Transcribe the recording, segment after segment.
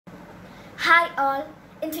Hi all,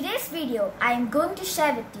 in today's video I am going to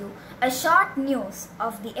share with you a short news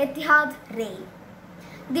of the Etihad Rail.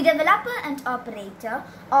 The developer and operator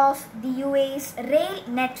of the UAE's rail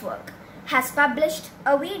network has published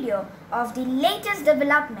a video of the latest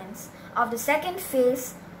developments of the second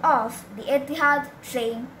phase of the Etihad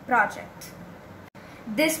Train Project.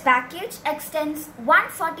 This package extends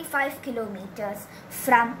 145 kilometers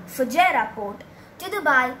from Fujairah Port to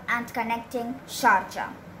Dubai and connecting Sharjah.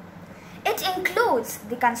 It includes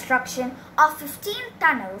the construction of 15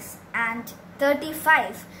 tunnels and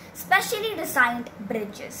 35 specially designed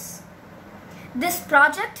bridges. This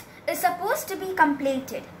project is supposed to be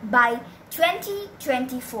completed by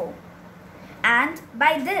 2024, and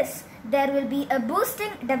by this there will be a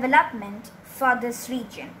boosting development for this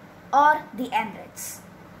region or the Emirates.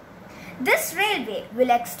 This railway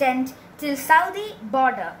will extend till Saudi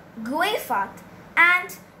border Guwafat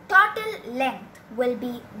and total length will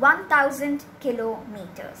be 1000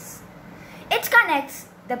 kilometers. It connects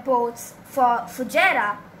the ports for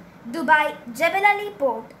Fujairah, Dubai Jebel Ali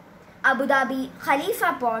Port, Abu Dhabi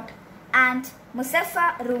Khalifa Port and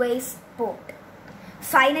Musaffa Ruwais Port.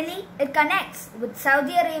 Finally, it connects with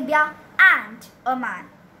Saudi Arabia and Oman.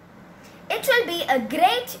 It will be a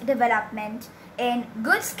great development in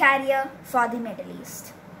goods carrier for the Middle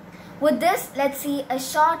East. With this, let's see a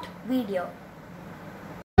short video.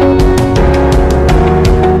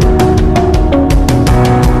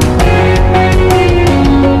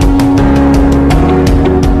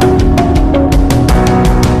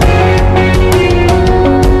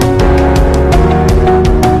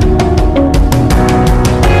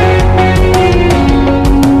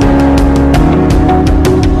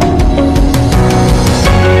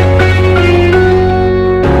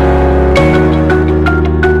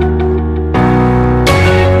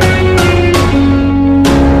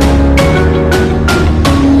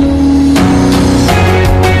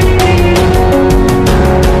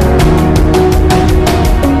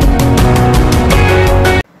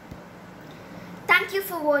 Thank you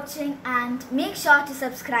for watching, and make sure to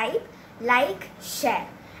subscribe, like, share,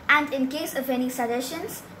 and in case of any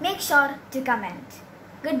suggestions, make sure to comment.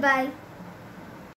 Goodbye.